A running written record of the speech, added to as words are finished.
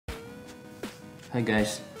Hi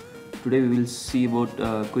guys, today we will see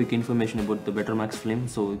about quick information about the Petromax film.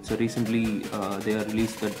 So it's a recently they are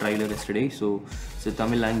released the trailer yesterday. So it's a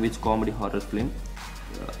Tamil language comedy horror film.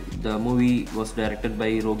 The movie was directed by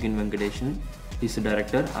Rohin Venkatesan. He's the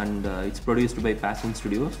director and it's produced by Passion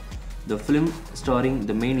Studios. The film starring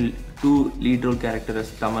the main two lead role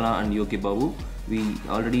characters Tamannaah and Yogi Babu. We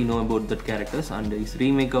already know about that characters and it's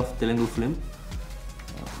remake of Telugu film.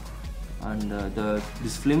 And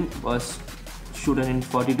this film was shot in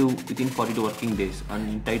 42 working days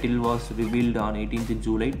and title was revealed on 18th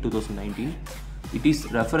July 2019. It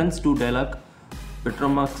is reference to dialogue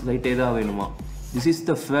Petromax Laiteda Venuma. This is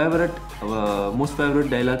the most favorite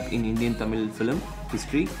dialogue in Indian Tamil film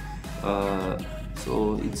history.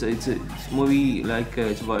 So it's a movie like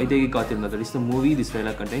it's Vaidegi Kathirna. That is the movie this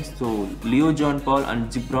dialogue contains. So Leo John Paul and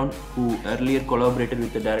Ghibran, who earlier collaborated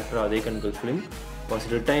with the director Adek Kangal film,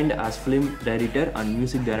 was retained as film director and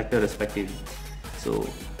music director respectively. So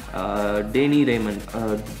Dani Raymond,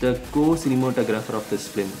 the co-cinematographer of this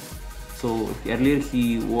film. So earlier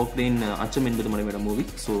he worked in Acham Enbadu Manimeda movie.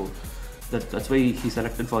 So that's why he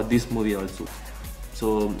selected for this movie also.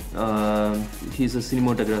 So he's a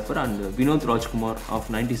cinematographer, and Vinod Rajkumar of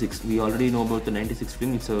 96. We already know about the 96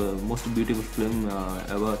 film. It's a most beautiful film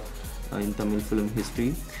ever in Tamil film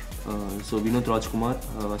history. So Vinod Rajkumar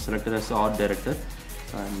was selected as the art director,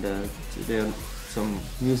 and there are some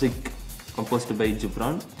music composed by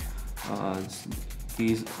Ghibran.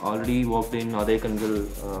 He's already worked in Adek Kangal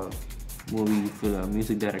movie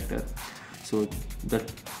music director. So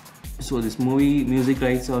this movie music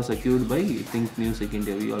rights are secured by Think Music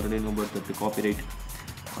India. We already know about that, the copyright.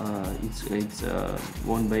 It's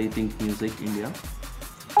owned by Think Music India.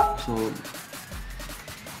 So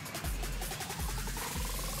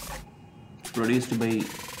produced by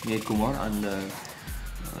Kumar and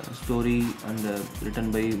story and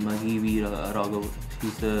written by Mahi V. Raghav.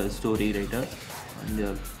 He's the story writer,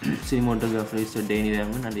 and cinematographer is Dani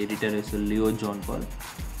Raymond, and editor is Leo John Paul.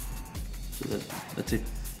 So that's it.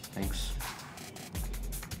 Thanks.